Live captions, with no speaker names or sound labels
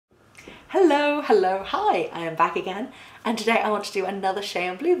Hello, hi, I am back again, and today I want to do another Shay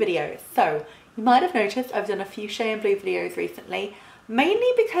and Blue video. So, you might have noticed I've done a few Shay and Blue videos recently, mainly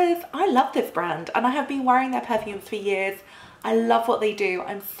because I love this brand and I have been wearing their perfumes for years. I love what they do,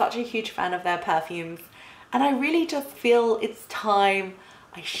 I'm such a huge fan of their perfumes, and I really just feel it's time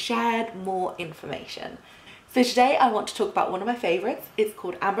I shared more information. So today I want to talk about one of my favourites. It's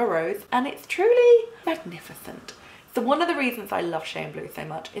called Amber Rose, and it's truly magnificent. So one of the reasons I love Shay and Blue so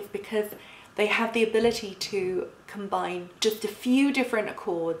much is because they have the ability to combine just a few different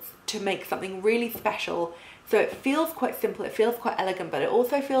accords to make something really special. So it feels quite simple, it feels quite elegant, but it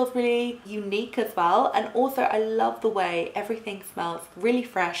also feels really unique as well. And also I love the way everything smells really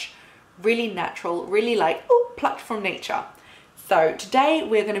fresh, really natural, really like, oh, plucked from nature. So today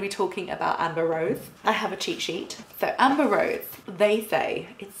we're going to be talking about Amber Rose. I have a cheat sheet. So Amber Rose, they say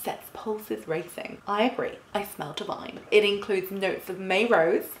it sets pulses racing. I agree. I smell divine. It includes notes of May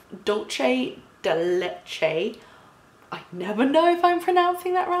Rose, dulce de leche. I never know if I'm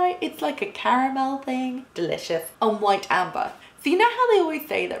pronouncing that right. It's like a caramel thing. Delicious. And white amber. So you know how they always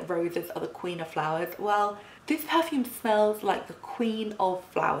say that roses are the queen of flowers? Well, this perfume smells like the queen of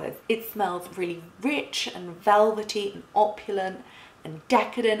flowers. It smells really rich and velvety and opulent and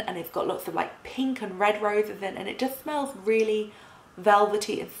decadent, and it's got lots of like pink and red roses in, and it just smells really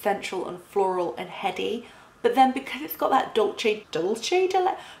velvety and sensual and floral and heady. But then because it's got that because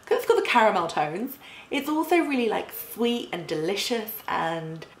it's got the caramel tones, it's also really like sweet and delicious,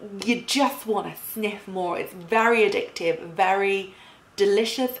 and you just want to sniff more. It's very addictive, very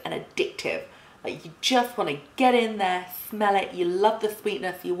delicious and addictive. Like you just want to get in there, smell it, you love the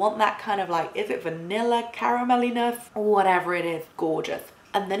sweetness, you want that kind of like, is it vanilla, caramelliness, or whatever it is, gorgeous.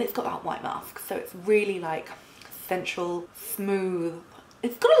 And then it's got that white mask, so it's really like sensual, smooth.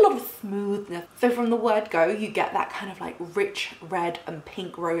 It's got a lot of smoothness. So from the word go, you get that kind of like rich red and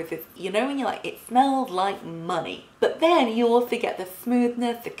pink roses. You know when you're like, it smells like money. But then you also get the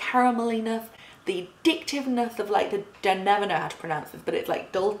smoothness, the caramelliness, the addictiveness of like I never know how to pronounce this, but it's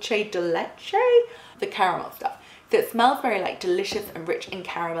like dulce de leche, the caramel stuff. So it smells very like delicious and rich and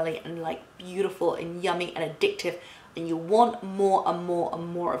caramelly and like beautiful and yummy and addictive, and you want more and more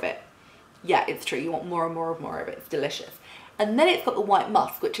and more of it. Yeah, it's true, you want more and more of it. It's delicious. And then it's got the white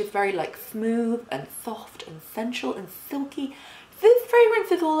musk, which is very like smooth and soft and sensual and silky. So this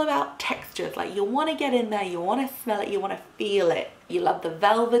fragrance is all about textures. Like you want to get in there, you want to smell it, you want to feel it. You love the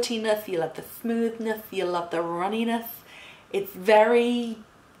velvetiness, you love the smoothness, you love the runniness. It's very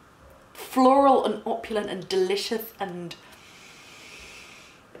floral and opulent and delicious, and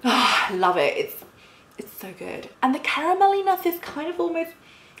I love it. It's so good. And the caramelliness is kind of almost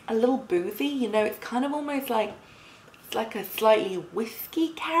a little boozy, you know, it's kind of almost like, it's like a slightly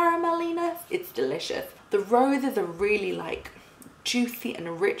whiskey caramelliness. It's delicious. The roses are really like juicy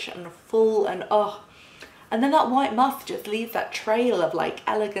and rich and full, and oh, and then that white musk just leaves that trail of like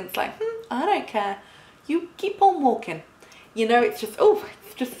elegance, like I don't care, you keep on walking, you know. It's just, oh,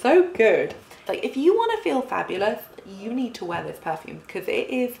 it's just so good. Like if you want to feel fabulous, you need to wear this perfume, because it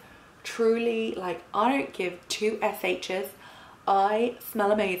is truly like, I don't give two SHs. I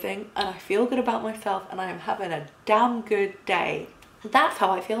smell amazing and I feel good about myself and I am having a damn good day. That's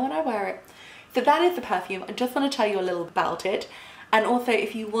how I feel when I wear it. So that is the perfume. I just want to tell you a little about it. And also,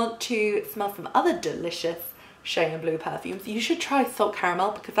 if you want to smell some other delicious Shay and Blue perfumes, you should try Salt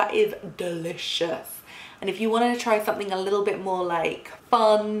Caramel, because that is delicious. And if you wanted to try something a little bit more like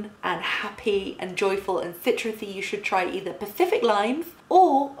fun and happy and joyful and citrusy, you should try either Pacific Limes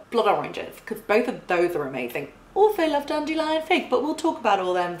or Blood Oranges, because both of those are amazing. Also love Dandelion Fig, but we'll talk about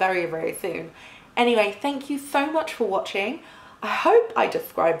all them very, very soon. Anyway, thank you so much for watching. I hope I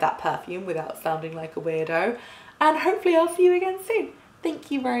described that perfume without sounding like a weirdo, and hopefully I'll see you again soon. Thank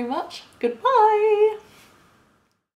you very much. Goodbye.